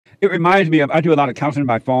It reminds me of, I do a lot of counseling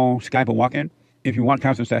by phone, Skype, and walk-in. If you want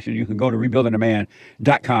counseling session, you can go to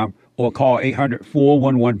rebuildingtheman.com or call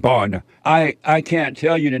 800-411-BOND. I can't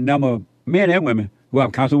tell you the number of men and women who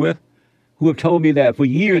I've counseled with who have told me that for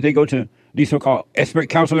years they go to these so-called expert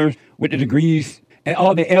counselors with the degrees, and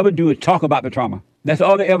all they ever do is talk about the trauma. That's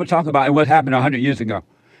all they ever talk about and what happened 100 years ago.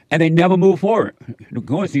 And they never move forward.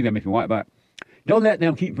 Go and see them if you want, but don't let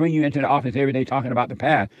them keep bringing you into the office every day talking about the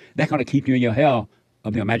past. That's going to keep you in your hell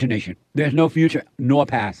of the imagination. There's no future nor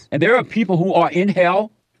past. And there are people who are in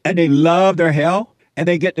hell and they love their hell and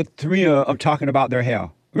they get the thrill of talking about their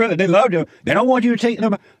hell. Really, they love you. They don't want you to take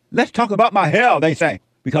them. Let's talk about my hell, they say,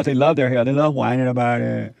 because they love their hell. They love whining about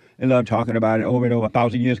it. They love talking about it over and over.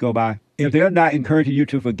 1,000 years go by. If they're not encouraging you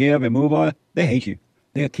to forgive and move on, they hate you.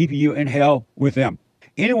 They're keeping you in hell with them.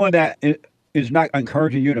 Anyone that is not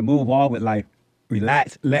encouraging you to move on with life,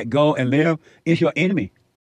 relax, let go, and live, is your enemy.